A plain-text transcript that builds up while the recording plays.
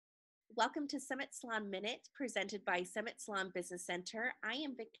Welcome to Summit Salon Minute, presented by Summit Salon Business Center. I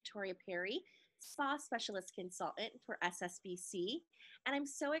am Victoria Perry, Spa Specialist Consultant for SSBC, and I'm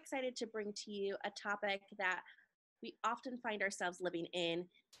so excited to bring to you a topic that we often find ourselves living in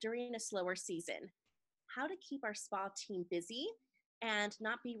during a slower season. How to keep our spa team busy and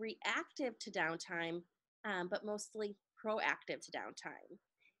not be reactive to downtime, but mostly proactive to downtime.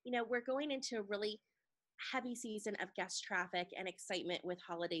 We're going into a really heavy season of guest traffic and excitement with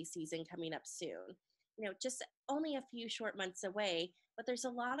holiday season coming up soon. Just only a few short months away, but there's a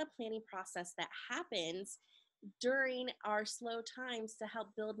lot of planning process that happens during our slow times to help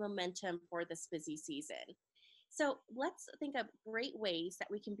build momentum for this busy season. So let's think of great ways that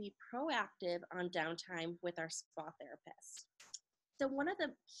we can be proactive on downtime with our spa therapist. So one of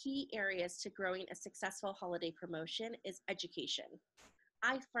the key areas to growing a successful holiday promotion is education.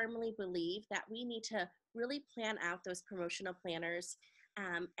 I firmly believe that we need to really plan out those promotional planners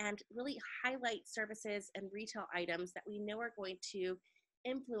and really highlight services and retail items that we know are going to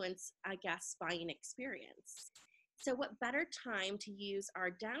influence a guest's buying experience. So, what better time to use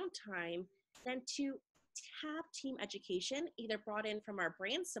our downtime than to have team education, either brought in from our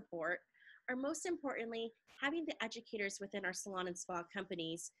brand support, or most importantly, having the educators within our salon and spa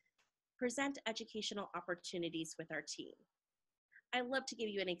companies present educational opportunities with our team. I love to give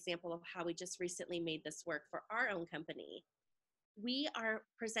you an example of how we just recently made this work for our own company. We are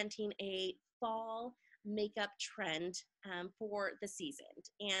presenting a fall makeup trend for the season,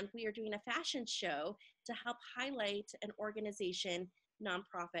 and we are doing a fashion show to help highlight an organization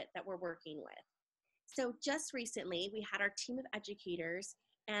nonprofit that we're working with. So just recently, we had our team of educators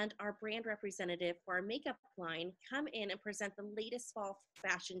and our brand representative for our makeup line come in and present the latest fall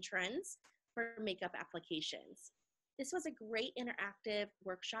fashion trends for makeup applications. This was a great interactive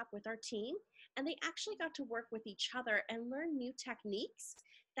workshop with our team, and they actually got to work with each other and learn new techniques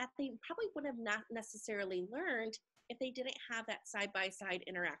that they probably would have not necessarily learned if they didn't have that side-by-side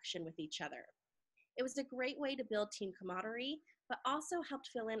interaction with each other. It was a great way to build team camaraderie, but also helped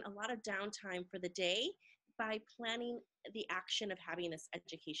fill in a lot of downtime for the day by planning the action of having this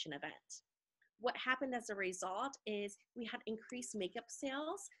education event. What happened as a result is we had increased makeup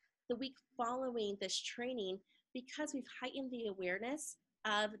sales the week following this training because we've heightened the awareness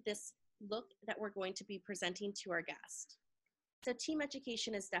of this look that we're going to be presenting to our guest. So team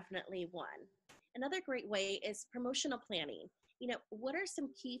education is definitely one. Another great way is promotional planning. What are some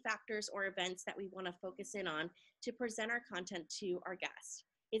key factors or events that we want to focus in on to present our content to our guests?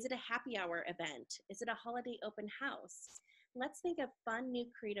 Is it a happy hour event? Is it a holiday open house? Let's think of fun, new,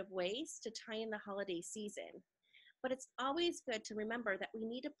 creative ways to tie in the holiday season. But it's always good to remember that we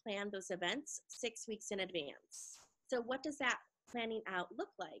need to plan those events 6 weeks in advance. So what does that planning out look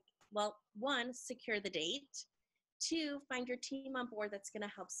like? Well, one, secure the date. Two, find your team on board that's going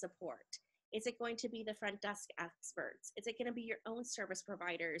to help support. Is it going to be the front desk experts? Is it going to be your own service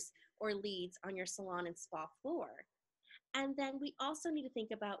providers or leads on your salon and spa floor? And then we also need to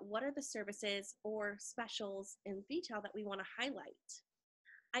think about what are the services or specials in retail that we want to highlight.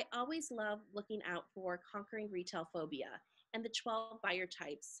 I always love looking out for conquering retail phobia and the 12 buyer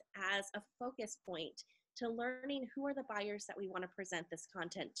types as a focus point to learning who are the buyers that we want to present this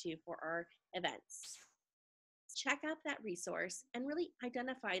content to for our events. Check out that resource and really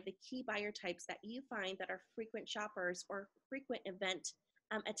identify the key buyer types that you find that are frequent shoppers or frequent event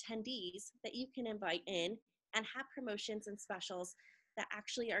attendees that you can invite in and have promotions and specials that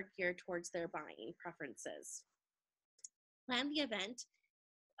actually are geared towards their buying preferences. Plan the event.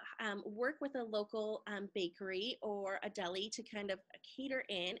 Work with a local bakery or a deli to kind of cater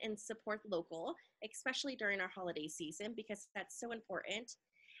in and support local, especially during our holiday season, because that's so important,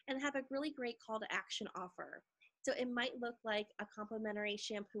 and have a really great call to action offer. So it might look like a complimentary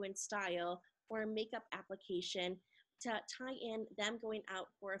shampoo and style or a makeup application to tie in them going out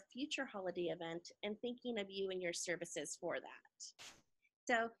for a future holiday event and thinking of you and your services for that.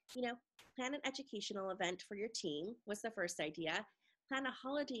 So, plan an educational event for your team was the first idea. Plan a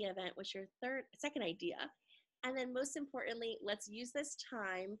holiday event was your second idea. And then most importantly, let's use this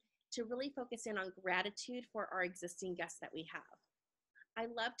time to really focus in on gratitude for our existing guests that we have. I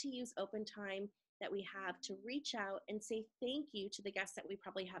love to use open time that we have to reach out and say thank you to the guests that we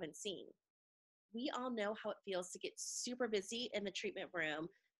probably haven't seen. We all know how it feels to get super busy in the treatment room,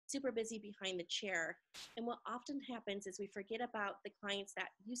 super busy behind the chair. And what often happens is we forget about the clients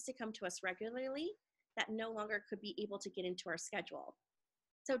that used to come to us regularly that no longer could be able to get into our schedule.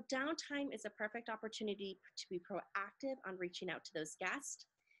 So downtime is a perfect opportunity to be proactive on reaching out to those guests,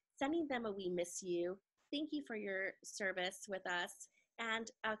 sending them a "we miss you," "thank you for your service with us," and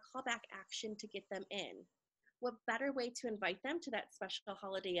a callback action to get them in. what better way to invite them to that special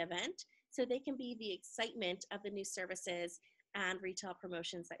holiday event so they can be the excitement of the new services and retail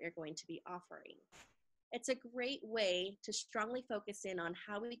promotions that you're going to be offering. It's a great way to strongly focus in on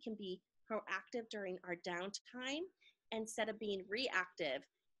how we can be proactive during our downtime instead of being reactive,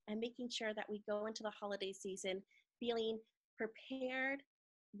 and making sure that we go into the holiday season feeling prepared,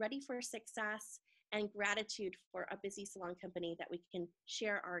 ready for success, and gratitude for a busy salon company that we can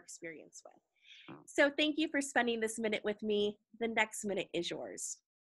share our experience with. So thank you for spending this minute with me. The next minute is yours.